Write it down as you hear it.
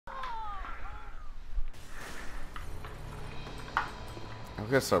I'm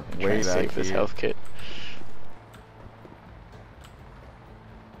gonna start I'm trying way to back save this here. health kit.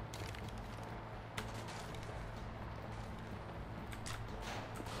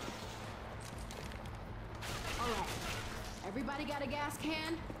 Alright. Everybody got a gas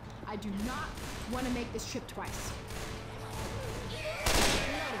can? I do not want to make this trip twice.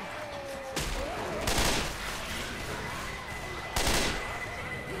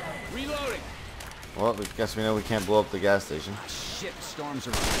 Reloading. Well, I guess we know we can't blow up the gas station. Shit, storms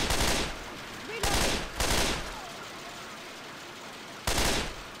are.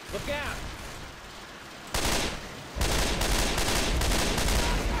 Look out!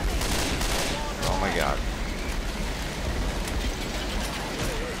 Oh my god.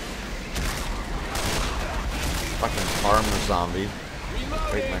 Fucking farmer zombie.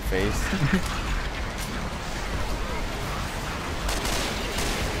 Break my face.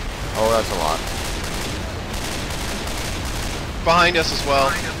 Oh, that's a lot. Behind us as well.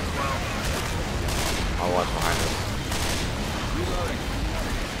 I'll watch behind us.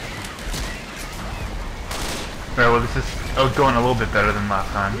 Alright, well this is going a little bit better than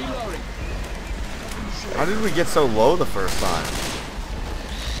last time. How did we get so low the first time?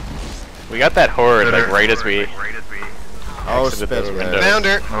 We got that horde like right as we Oh, exited those spit windows. Found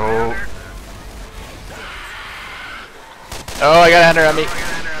her. Oh, Oh, I got a hunter on me.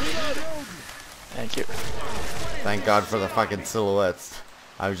 Thank you. Thank God for the fucking silhouettes.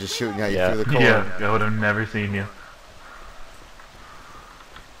 I was just shooting at you Yeah. through the corner. yeah, I would have never seen you.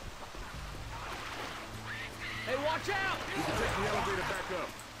 Hey, watch out! You can take the elevator back up.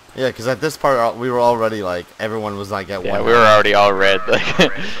 Yeah, because at this part we were already like everyone was like at Yeah, one. we were already all red. Like,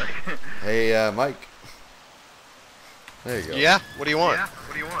 Hey, Mike. There you go. Yeah. What do you want?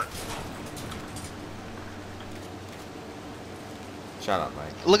 Shut up,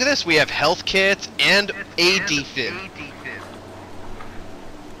 Mike. Look at this. We have health kits and a defib.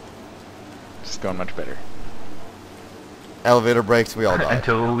 it's going much better. Elevator breaks, we all die.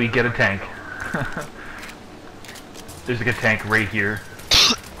 Until we get a tank. There's like a tank right here.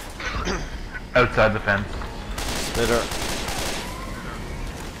 Outside the fence. Spitter.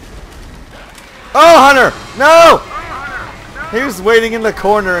 Oh, Hunter! No! He was waiting in the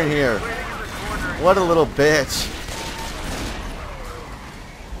corner in here. What a little bitch.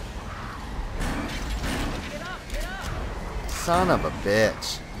 Son of a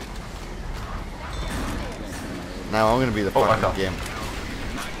bitch. Now I'm gonna be the Oh, I fucking fell. gimp.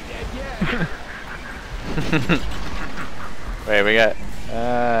 Wait, we got.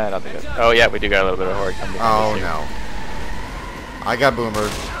 I don't think. Oh yeah, we do got a little bit of horde coming. Oh no. I got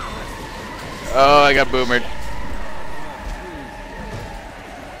boomered. Oh, I got boomered.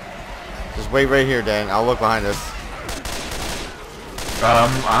 Just wait right here, Dan. I'll look behind us.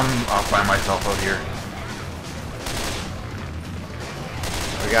 I'm off by myself out here.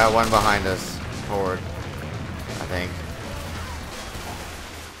 We got one behind us. Forward. I think.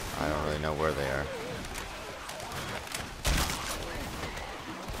 I don't really know where they are.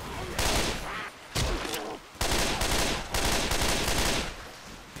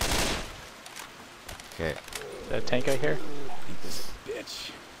 Okay. Is that a tank out here?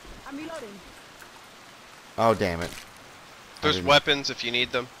 Bitch. I'm reloading. Oh, damn it. There's didn't- weapons if you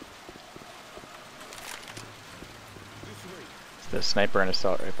need them. It's the sniper and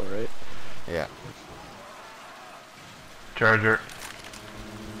assault rifle, right? Yeah. Charger.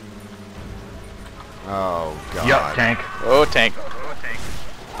 Oh, God. Yup, tank. Oh, tank.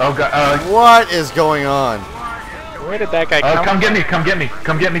 Oh god. What is going on? Where did that guy come Come get from? me! Come get me!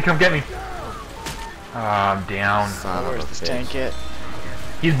 Come get me! Come get me! I'm down. Son of Where's a this bitch. tank at?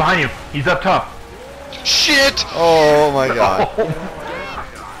 He's behind you. He's up top. Shit! Oh, my God.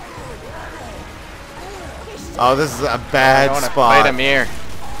 Oh, this is a I bad want to spot. fight him here.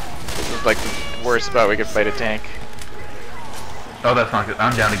 This is like the worst spot we could fight a tank. Oh, that's not good.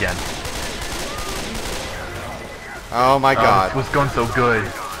 I'm down again. Oh, my God. This was going so good.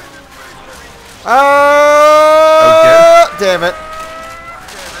 Oh, damn it.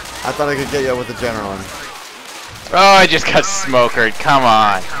 I thought I could get you with the general. Oh, I just got smokered. Come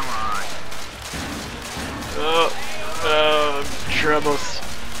on. Oh, troubles.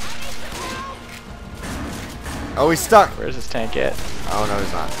 Oh, he's stuck. Where's this tank at? Oh, no,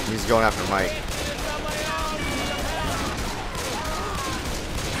 he's not. He's going after Mike.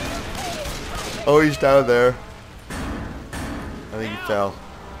 Oh, he's down there. I think he fell.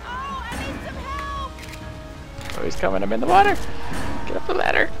 Oh, he's coming. I'm in the water. Get up the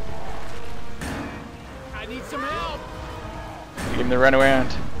ladder. I need some help. Give him the run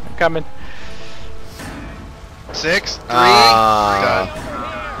around. I'm coming. 6, 3, Ah.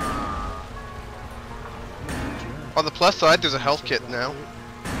 done. On the plus side, there's a health kit now.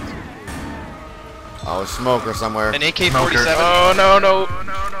 Oh, a smoker somewhere. An AK-47. Oh no.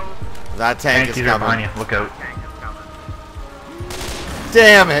 That tank is Tankies are behind coming. you. Look out.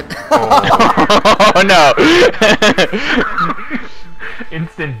 Damn it! Oh no.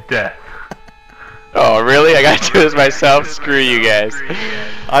 Instant death. Oh really? I gotta do this myself? Screw you guys.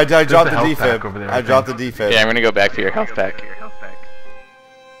 I dropped the a health pack defib. over there, I I dropped the think. defib. Yeah, I'm gonna go back for your health pack.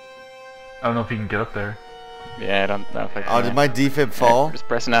 I don't know if you can get up there. Yeah, I don't know if I can. Oh, did my defib fall? Just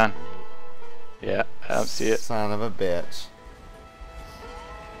pressing on. Yeah, I don't see it. Son of a bitch.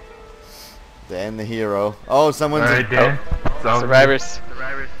 Dan the hero. Oh, someone's Alright, Dan. So- Survivors.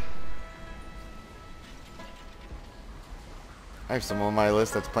 I have someone on my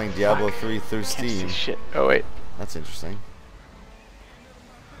list that's playing Diablo 3 through Can't see Steam. shit. Oh wait. That's interesting.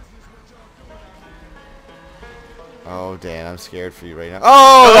 Oh, Dan, I'm scared for you right now.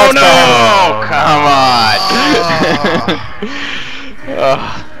 Oh, that's no! Oh, Come on!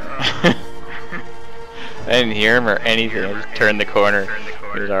 I didn't hear him or anything. I just turned the corner.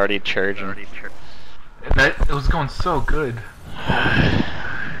 He was already charging. It was going so good.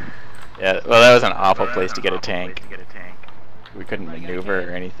 Yeah, well, that was an awful place to get a tank. We couldn't maneuver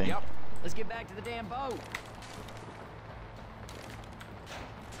or anything. Yep. Let's get back to the damn boat.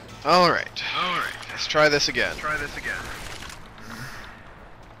 Alright. Let's try this again. Got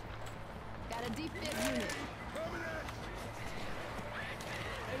a deep fit unit.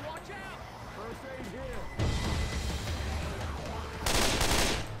 Hey, watch out! First aid here.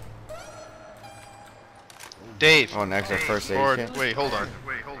 Dave. Oh, next our first aid Or, kit. wait, hold on.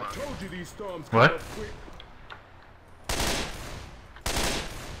 Told you these storms What? come up quick.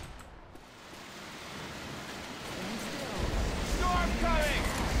 Storm coming!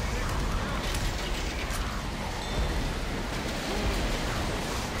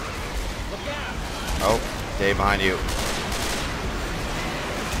 Look out! Oh, Dave behind you.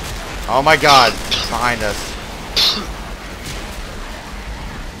 Oh my God, behind us.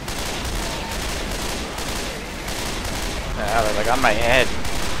 Ah, they're like on my head.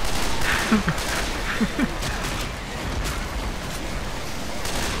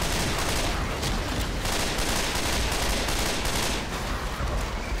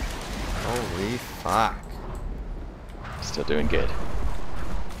 Holy fuck. Still doing good.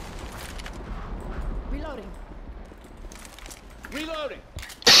 Reloading. Reloading!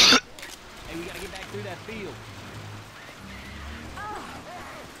 Hey, we gotta get back through that field.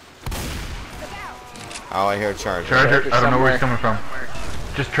 Oh, I hear a charger. Charger, I don't know where he's coming from.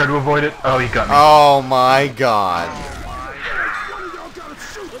 Just try to avoid it. Oh, he got me. Oh my God.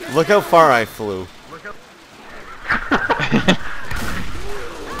 Look how far I flew.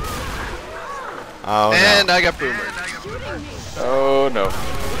 Oh And no. I got boomered. Oh no.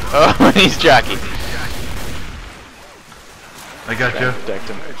 Oh, he's jockey. I got you. Protect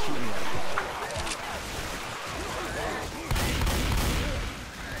him.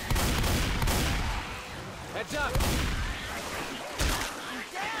 Heads up!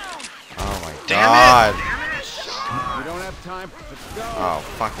 Oh my Damn God. We don't have time. Let's go. Oh,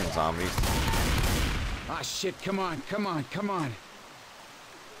 fucking zombies. Ah, shit, come on.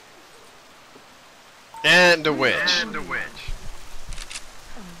 And a witch.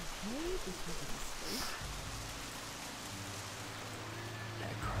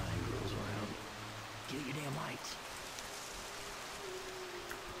 That crime rolls around. Get your damn lights.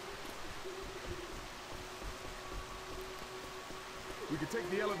 We can take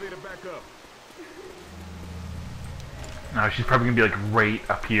the elevator back up. No, she's probably gonna be like right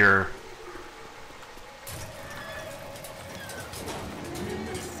up here.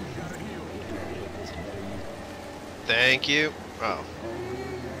 Thank you. Oh.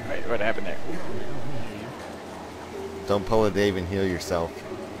 Wait, what happened there? Don't pull a Dave and heal yourself.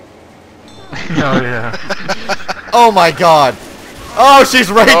 Oh yeah. Oh my God. Oh, she's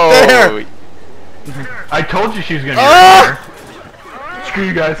right there. I told you she was gonna be Ah! right there. Screw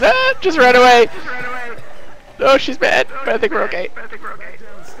you guys. Ah, just run away. Oh, she's mad, but I think we're okay.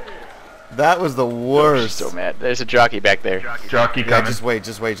 That was the She's worst. so mad. There's a jockey back there. Jockey Yeah, coming. just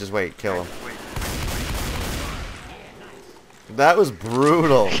wait. Kill him. That was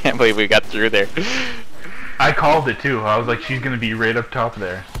brutal. Can't believe we got through there. I called it too. I was like, she's gonna be right up top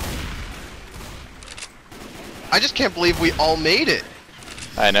there. I just can't believe we all made it.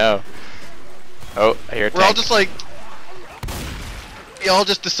 I know. Oh, I hear a We're all tank. just like... We all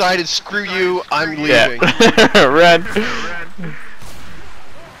just decided, screw you, I'm leaving. Yeah. Run.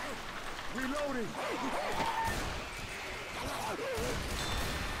 Reloading.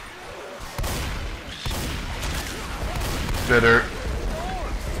 Bitter.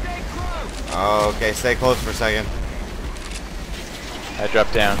 Oh, okay, stay close for a second. I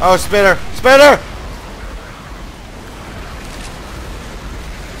dropped down. Oh, spitter! Spitter!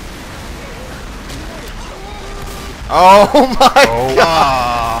 Oh my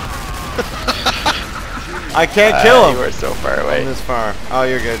god! I can't kill him. You were so far I'm away. this far. Oh,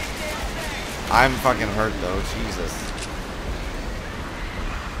 you're good. I'm fucking hurt though. Jesus.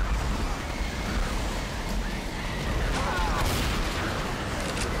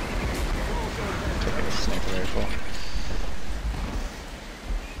 Taking a sniper rifle.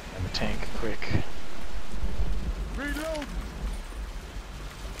 And the tank, quick. Reload.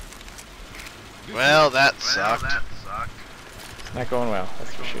 Well, that sucked. It's not going well,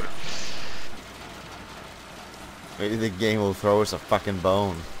 that's for sure. Maybe the game will throw us a fucking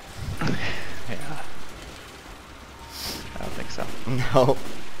bone. Yeah. I don't think so. No.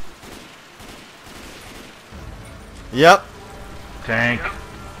 Yep. Tank.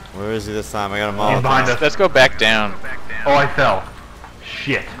 Where is he this time? I got him He's all. behind us. Let's go back down. Oh, I fell.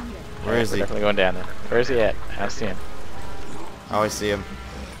 Shit. Where is We're he? definitely going down there. Where is he at? I don't see him. Oh, I see him.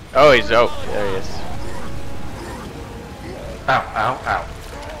 Oh, he's there he is. Ow, ow, ow.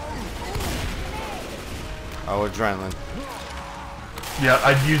 Oh, adrenaline. Yeah,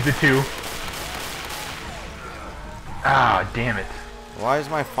 I'd use the 2. Ah, damn it. Why is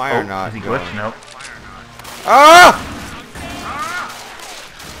my fire Oh, not is he going? glitched? Nope. Ah!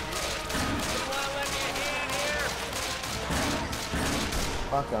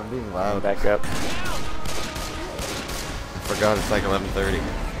 Fuck, I'm being loud. Back up. I forgot it's like 11:30.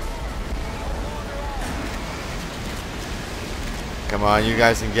 Come on, you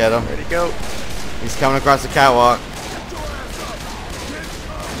guys can get him. Ready to go. He's coming across the catwalk.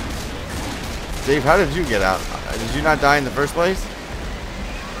 Dave, how did you get out? Did you not die in the first place?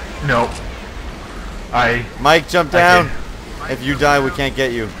 Nope. Mike, jump I down. did. If you die, we can't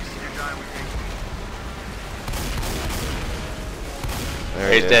get you.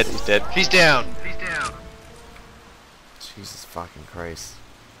 There He's he dead, is. he's dead. He's down. Jesus fucking Christ.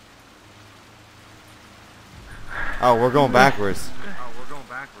 Oh, we're going backwards.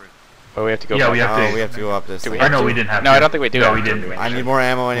 Oh, we have to go Yeah, back. we have Oh, to. we have to go up this. Do we thing. Or no, we didn't have to. No, I don't think we do. No, have we to, didn't. do we? I need more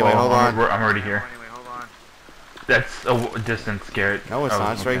ammo anyway. Well, Hold on. I'm already here. That's a distance, Garrett. No, it's Oh,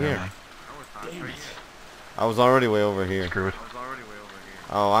 not. It's right okay, here. never mind. I was already way over here. Screw it.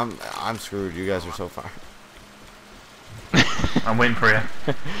 Oh, I'm screwed. You guys are so far. I'm waiting for you.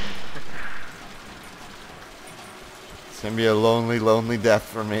 It's gonna be a lonely, lonely death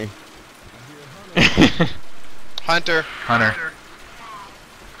for me. Hunter. Hunter.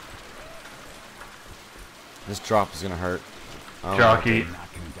 This drop is gonna hurt. Oh, Jockey.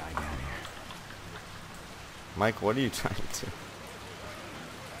 Mike, what are you trying to do?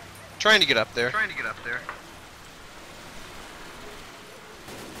 Trying to get up there.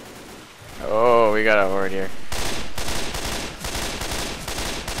 Oh, we got a horde here.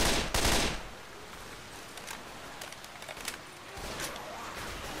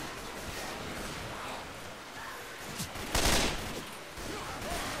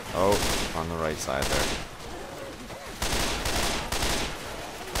 Oh, on the right side there.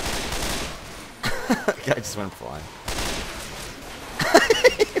 Guy just went flying.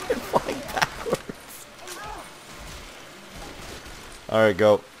 He went flying backwards. Alright,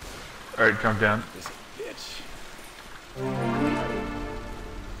 go. Alright, jump down.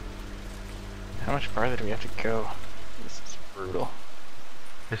 How much farther do we have to go? This is brutal.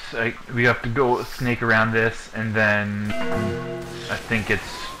 It's like we have to go snake around this, and then I think it's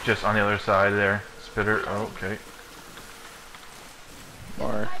just on the other side there. Spitter. Oh, okay.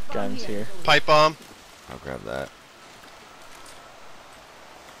 More guns here. Pipe bomb. I'll grab that.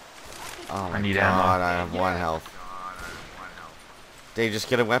 Oh my I need ammo. god, I have 1 health. Dave, just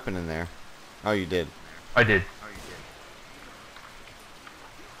get a weapon in there. Oh, you did. I did.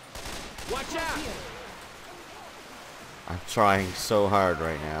 Watch out! I'm trying so hard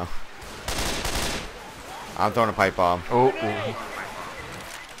right now. I'm throwing a pipe bomb. Oh.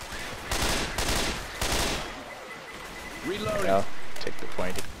 Reloading. Well, take the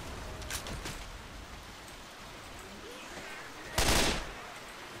point.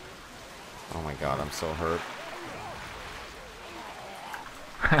 Oh my god, I'm so hurt.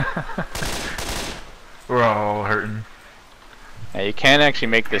 We're all hurting. Now you can actually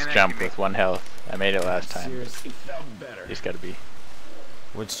make this jump with 1 health. I made it last time. It felt better. You just gotta be.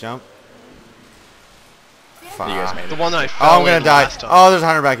 Which jump? You guys made The it. one that I Oh, fell I'm gonna in die. last time. Oh, there's a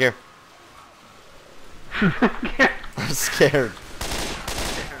hunter back here. I'm scared.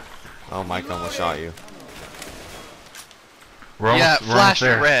 Oh, Mike almost shot you. We're Yeah, almost, we're almost flashed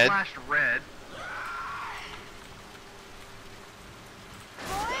there. red.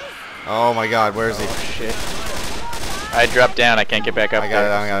 Oh my god, where is he? Oh shit. I dropped down. I can't get back up I got it.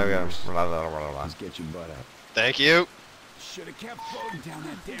 there. I got it. Blah, blah, blah, blah. Let's get your butt up. Thank you. Should have kept floating down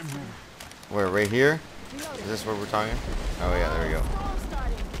that damn river. Where? Right here? Is this where we're talking? Oh yeah, there we go. Storm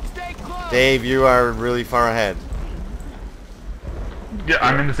starting. Stay close. Dave, you are really far ahead. Yeah,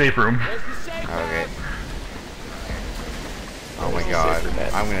 I'm in the safe room. Okay. Oh my Safer god.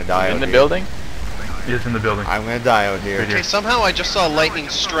 bet. I'm gonna die In out the here. building? Yes, in the building. I'm gonna die out here. Right here. Okay, somehow I just saw lightning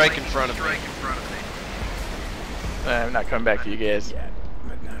strike in front of me. I'm not coming back to you guys.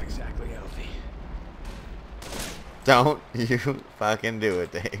 But not exactly healthy. Don't you fucking do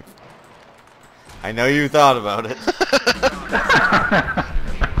it, Dave. I know you thought about it.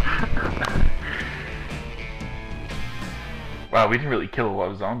 Wow, we didn't really kill a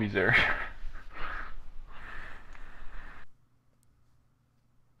lot of zombies there.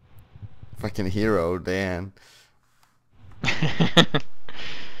 Fucking hero, Dan.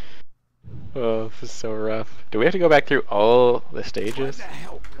 Oh, this is so rough. Do we have to go back through all the stages?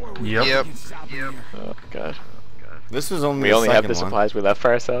 Yep. Yep. Oh god. This was only We the only have second the one. supplies we left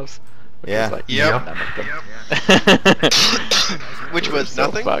for ourselves? Which Yeah. was like Yep. none of them. Which was so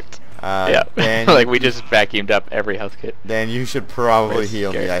nothing. fucked. Dan, Yeah. Like we just vacuumed up every health kit. Dan, you should probably That's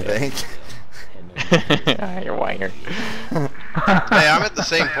heal me, I scary, think. You're a whiner. Hey, I'm at the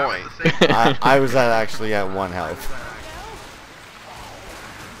same point. I was actually at 1 health.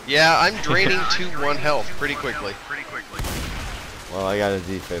 Yeah, I'm draining to 1 health pretty quickly. Well, I got a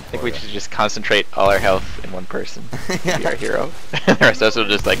defib. I think we should just concentrate all our health in one person. Be our hero. The rest of us will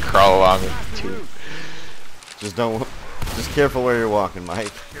just like crawl along with 2. Just careful where you're walking,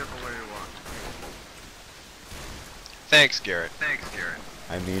 Mike. Thanks, Garrett.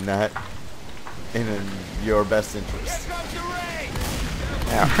 I mean that in your best interest.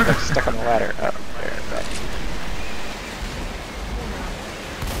 Yeah, I'm stuck on the ladder. Oh, there, back.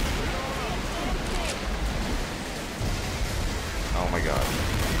 Oh my god.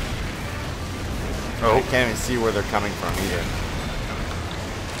 Oh. I can't even see where they're coming from either.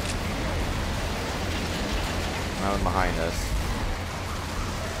 Nothing behind us.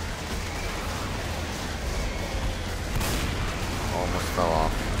 Almost fell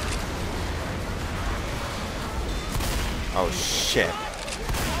off. Oh shit.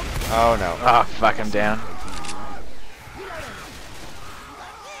 Oh no. Oh, fuck, I'm down.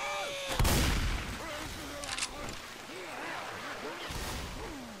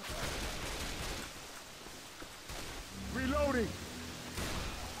 Reloading.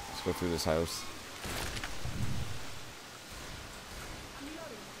 Let's go through this house.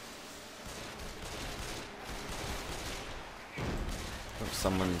 Oh,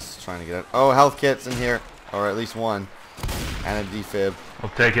 someone's trying to get out. Oh, health kits in here. Or at least 1. And a defib. I'll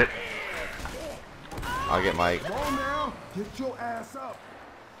take it. I'll get Mike. Come on now. Get your ass up.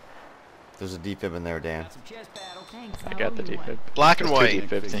 There's a defib in there, Dan. Thanks. I got the defib. Black and There's 2 white.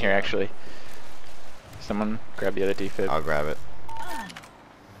 defibs in here actually. Someone grab the other defib. I'll grab it.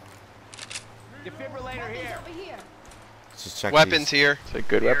 Defibrillator here. Over here. Let's just check Weapons these. here. So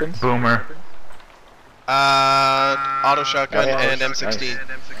good weapons? Boomer. Auto shotgun Oh, yeah. and M16.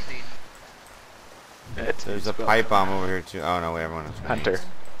 There's a pipe bomb over here too. Oh no, wait, everyone is Hunter.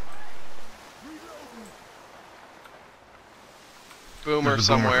 Boomer There's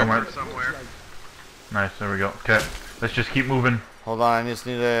a boomer somewhere. Nice, there we go. Okay, let's just keep moving. Hold on, I just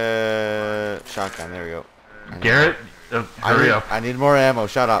need a shotgun. There we go. Garrett, hurry up. I need more ammo.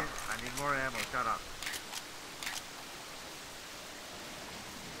 Shut up.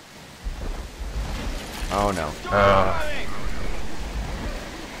 Oh no.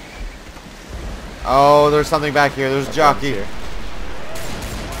 Oh, there's something back here. There's a jockey. Here.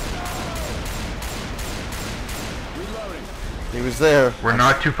 He was there. We're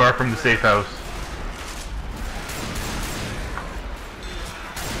not too far from the safe house.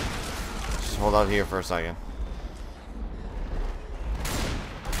 Just hold out here for a second.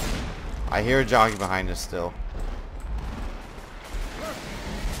 I hear a jockey behind us still.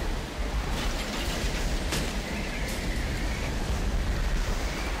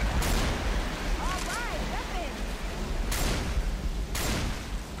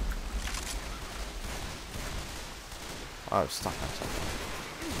 Oh, stop that.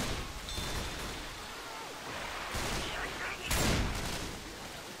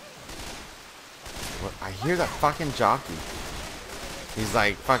 What? I hear that fucking jockey. He's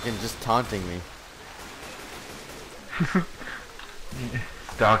like fucking just taunting me.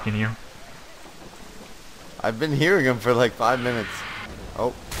 Stalking you. I've been hearing him for like 5 minutes.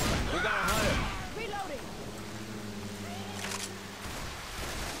 Oh.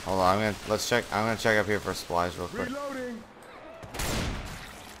 Hold on, let's check. I'm gonna check up here for supplies real quick. Reloading.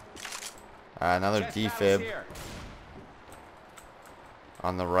 Another Chest defib. house here.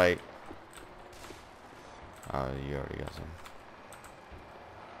 On the right. Oh, you already got some.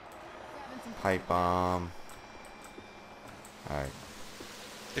 Pipe bomb. Alright.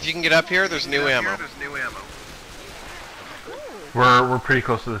 If you can get up here, there's new ammo. We're pretty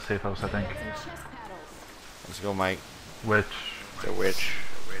close to the safe house, I think. Let's go, Mike. Which? The witch.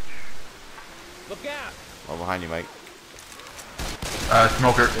 Look out! Oh, behind you, Mike.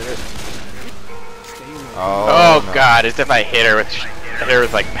 Smoker. Oh, no. God! As if I hit her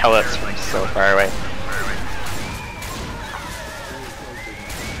with like pellets from so far away.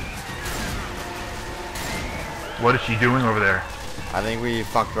 What is she doing over there? I think we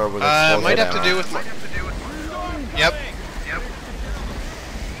fucked her with explosive Might have to ammo. do with my... Yep.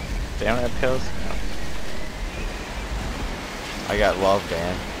 They don't have pills? No. I got love,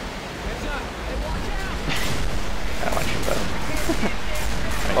 Dan. I want you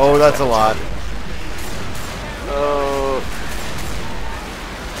both. Oh, that's a lot. Oh.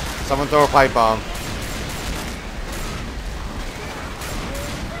 Someone throw a pipe bomb.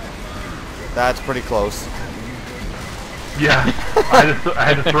 That's pretty close. Yeah, I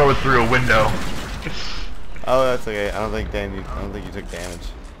had to throw it through a window. Oh, that's okay. I don't think you took damage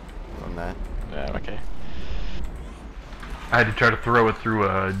from that. Yeah, okay. I had to try to throw it through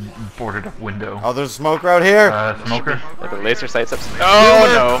a boarded up window. Oh, there's a smoker out here. Smoker. Like the laser sights up.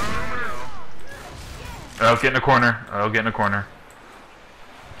 Oh Oh, get in a corner. Oh, get in a corner.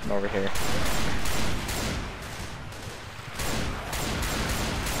 no! I'm over here.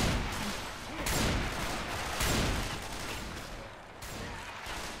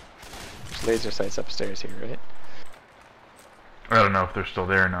 There's laser sights upstairs here, right? I don't know if they're still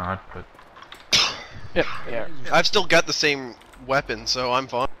there or not, but Yep. Yeah. I've still got the same weapon, so I'm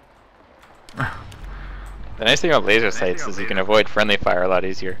fine. The nice thing about laser sights is you can avoid friendly fire a lot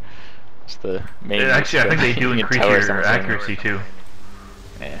easier. It's the main. actually, I think they do You can increase tell where your someone's aiming. accuracy too.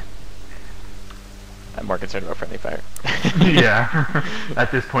 Yeah. I'm more concerned about friendly fire. Yeah,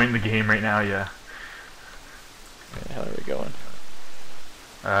 at this point in the game right now, yeah. Where the hell are we going?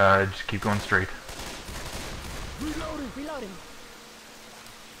 Just keep going straight. Reloading.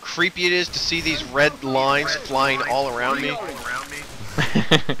 Creepy it is to see these red lines flying all around me. Just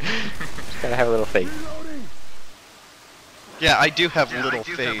gotta have a little faith. Yeah, I do have little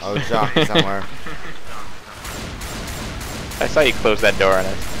faith. Oh, jockey somewhere. I saw you close that door on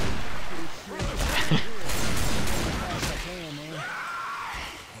us.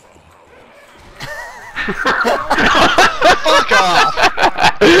 Fuck off!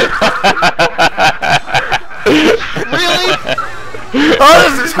 Really? Oh,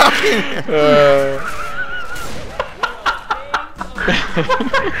 there's a jockey!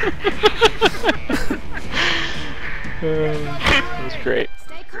 That was great.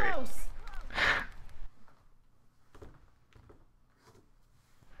 Stay close.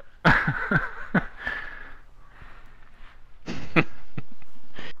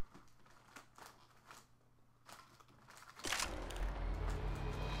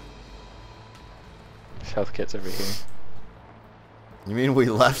 There's health kits over here. You mean we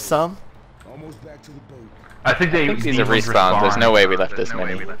left some? Almost back to the boat. I think they. I think these are respawned. There's no way we left this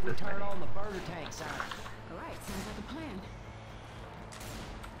many. Turn on the burner tanks. All right, sounds like a plan.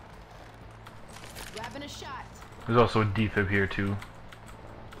 Grabbing a shot. There's also a defib here too.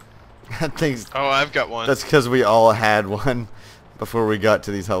 That thing's. Oh, I've got one. That's because we all had one before we got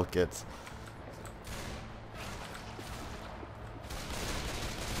to these health kits.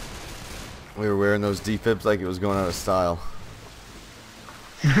 We were wearing those defibs like it was going out of style.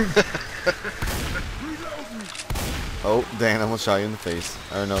 Oh, Dan, I almost shot you in the face.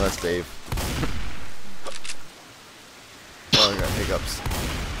 Oh no, that's Dave. Oh, I got hiccups.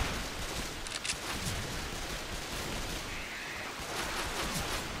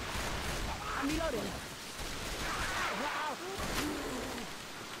 I'm reloading.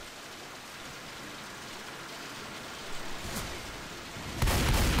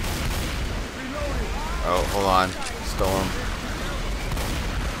 Oh, hold on. Storm.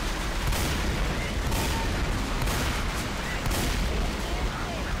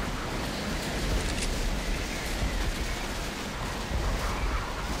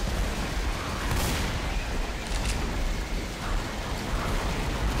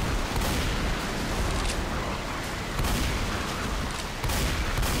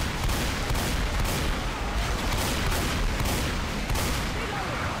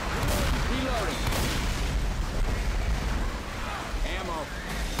 Ammo.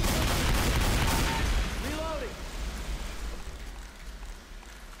 Reloading.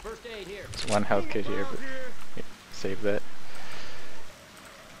 First aid here. There's one health kit here, but yeah, save that.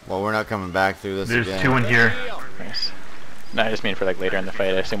 Well, we're not coming back through this There's again. two in here. Nice. No, I just mean for like later in the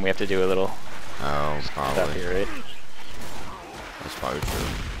fight. I assume we have to do a little Oh, stuff probably. here, right? That's probably true.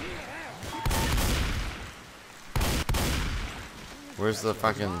 Where's the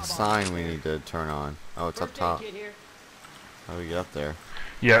fucking sign we need to turn on? Oh, it's up top. How do we get up there?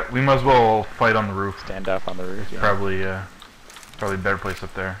 Yeah, we might as well fight on the roof. Stand up on the roof. Yeah. Probably a better place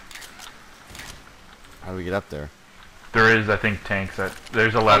up there. How do we get up there? There is, I think, tanks.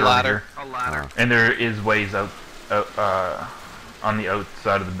 There's a ladder. Over here. A ladder. And there is ways out on the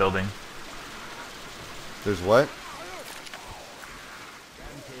outside of the building. There's what?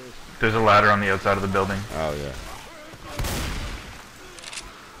 There's a ladder on the outside of the building. Oh, yeah.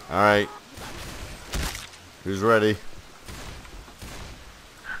 Alright. Who's ready?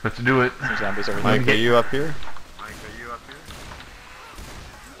 Let's do it. Some zombies over Mike, there. are you up here?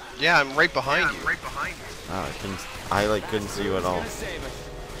 Yeah, I'm right behind you. Oh, I couldn't see you at all.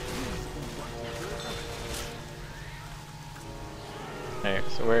 Alright,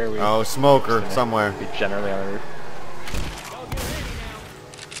 so where are we? Oh, smoker somewhere. Be generally on the roof.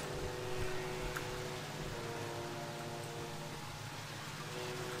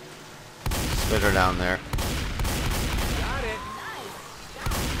 Spitter down there.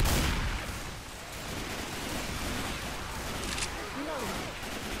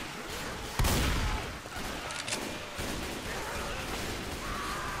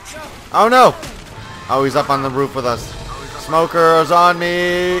 Oh no! Oh, he's up on the roof with us. Smoker's on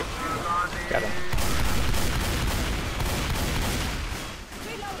me! Got him.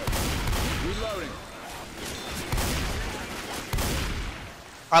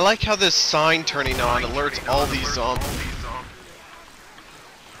 I like how this sign turning on alerts all these zombies.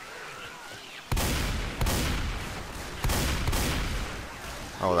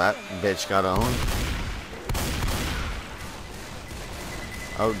 Oh, that bitch got owned.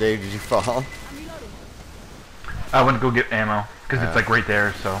 Oh, Dave, did you fall? I went to go get ammo because it's like right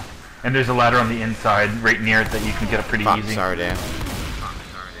there. So, and there's a ladder on the inside right near it that you can get up pretty Fuck, easy. sorry, Dan.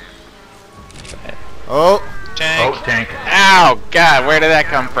 Oh! Tank. Oh, tank. Ow! God, where did that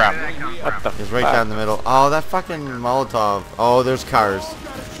come from? What the He's right fuck? down the middle. Oh, that fucking Molotov. Oh, there's cars.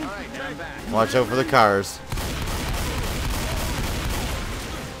 Watch out for the cars.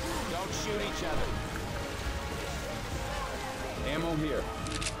 Don't shoot each other. Ammo here.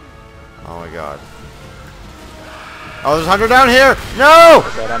 Oh my god. Oh, there's a hunter down here! No!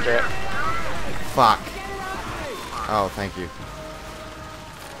 Is that under it? Fuck. Oh, thank you.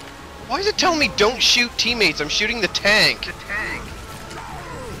 Why is it telling me don't shoot teammates? I'm shooting the tank.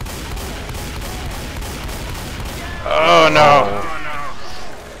 Oh no!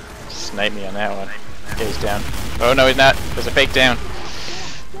 Snipe me on that one. Okay, he's down. Oh no, he's not. There's a fake down.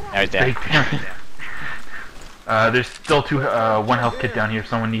 Now he's down. Fake down. There's still one health kit down here if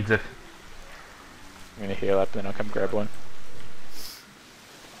someone needs it. I'm gonna heal up, then I'll come grab one.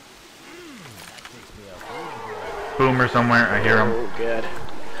 Boomer somewhere. I hear him. Oh, good.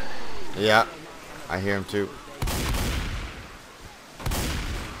 Yeah. I hear him too.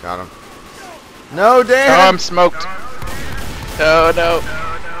 Got him. No, Dan! Oh, I'm smoked. Oh no.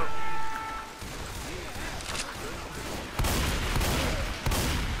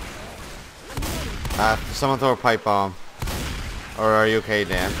 Someone throw a pipe bomb. Or are you okay,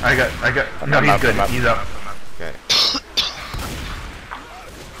 Dan? I got. No, I'm he's up, good. I'm up. He's up. Okay.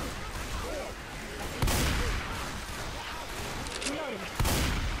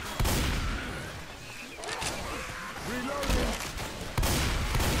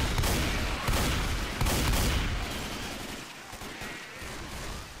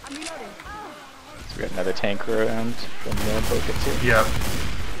 So we got another tank around from the focus here. Yep.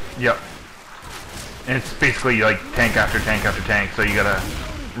 Yep. And it's basically like tank after tank after tank, so you gotta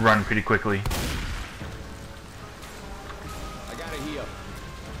run pretty quickly. I gotta heal.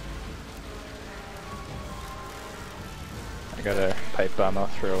 I got a pipe bomb I'll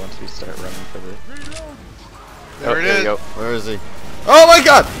throw once we start running for the... There it there is. we go. Where is he? Oh my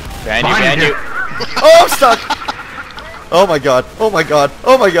god! Behind you, Behind behind you. you! Oh, I'm stuck! Oh my god. Oh my god.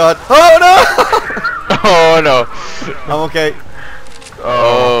 Oh my god. Oh no! Oh no! I'm okay.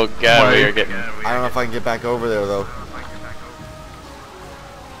 Oh god, we Mike. are getting... I don't know if I can get back over there though.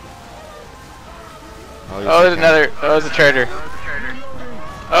 Oh, there's another... Oh, there's a charger.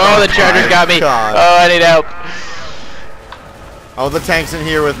 Oh, the charger's got me! God. Oh, I need help! Oh, the tank's in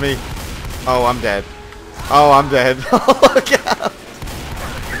here with me. Oh, I'm dead. Oh, I'm dead. Oh, look out.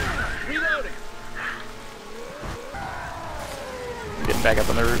 I'm getting back up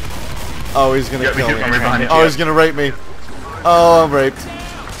on the roof. Oh, he's gonna Yeah, kill me me. too. I'm right behind you. Oh, he's gonna rape me. Oh, I'm raped.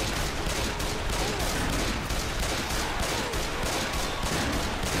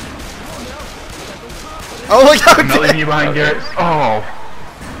 Oh, look out! I'm not leaving you behind, Garrett. Oh.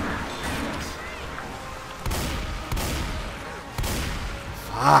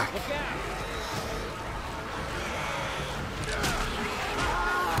 Fuck.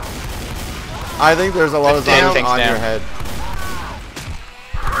 I think there's a lot of zombies thing's on down. your head.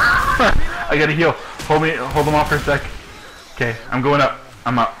 I gotta heal. Hold them off for a sec. Okay, I'm going up.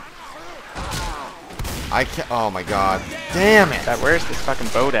 I'm up. I can't. Oh my god. Damn it. God, where's this fucking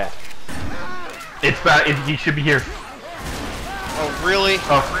boat at? It's bad. He should be here. Oh, really?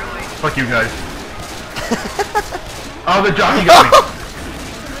 Oh, fuck you guys. Oh, the jockey got me.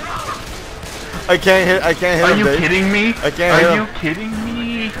 I can't hit Are him, you Dave. kidding me? I can't hit Are him. you kidding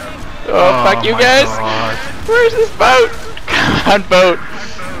me? Oh, fuck you my guys! God. Where's this boat? Come on, boat!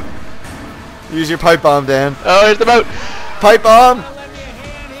 Use your pipe bomb, Dan. Oh, there's the boat! Pipe bomb!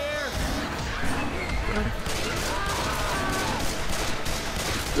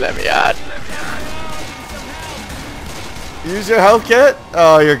 Let me out. Use your health kit?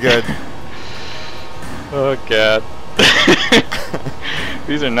 Oh, you're good. Oh god.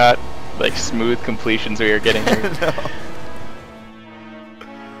 These are not like smooth completions we are getting here. No.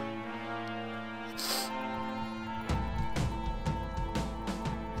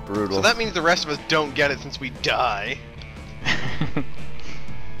 Brutal. So that means the rest of us don't get it since we die.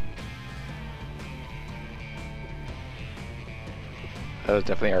 That was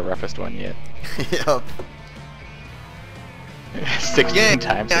definitely our roughest one yet. Yep. 16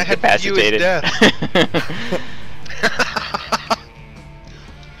 times I had incapacitated. death.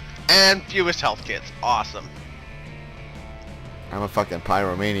 And fewest health kits. Awesome. I'm a fucking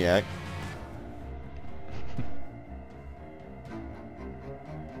pyromaniac.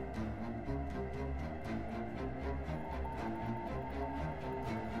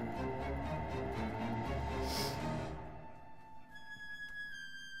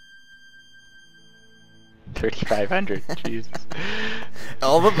 $3,500. Jesus.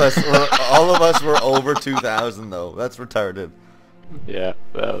 All of us were over 2,000 though. That's retarded. Yeah,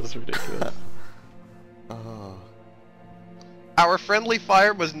 that was ridiculous. Oh. Our friendly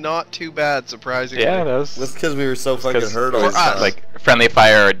fire was not too bad, surprisingly. Yeah, that was. That's because we were so fucking 'cause hurt for all the us, time. like friendly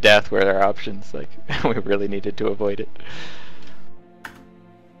fire or death were our options. Like we really needed to avoid it.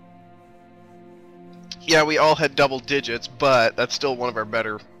 Yeah, we all had double digits, but that's still one of our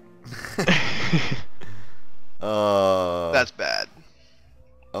better. That's bad.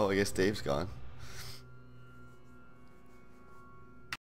 Oh, I guess Dave's gone.